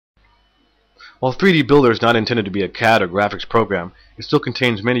While 3D Builder is not intended to be a CAD or graphics program, it still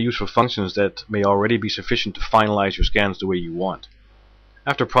contains many useful functions that may already be sufficient to finalize your scans the way you want.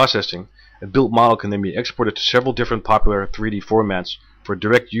 After processing, a built model can then be exported to several different popular 3D formats for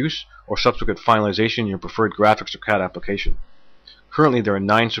direct use or subsequent finalization in your preferred graphics or CAD application. Currently, there are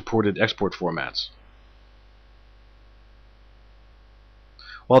 9 supported export formats.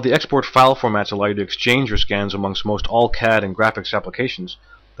 While the export file formats allow you to exchange your scans amongst most all CAD and graphics applications,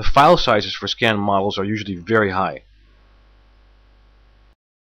 the file sizes for scan models are usually very high.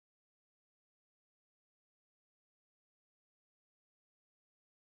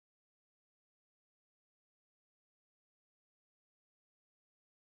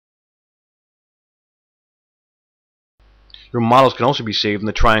 Your models can also be saved in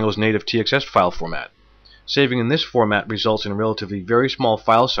the TriAngles native TXS file format. Saving in this format results in a relatively very small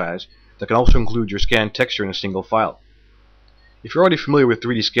file size that can also include your scan texture in a single file. If you're already familiar with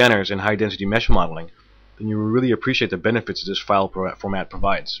 3D scanners and high-density mesh modeling, then you will really appreciate the benefits this file format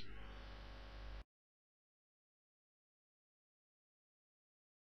provides.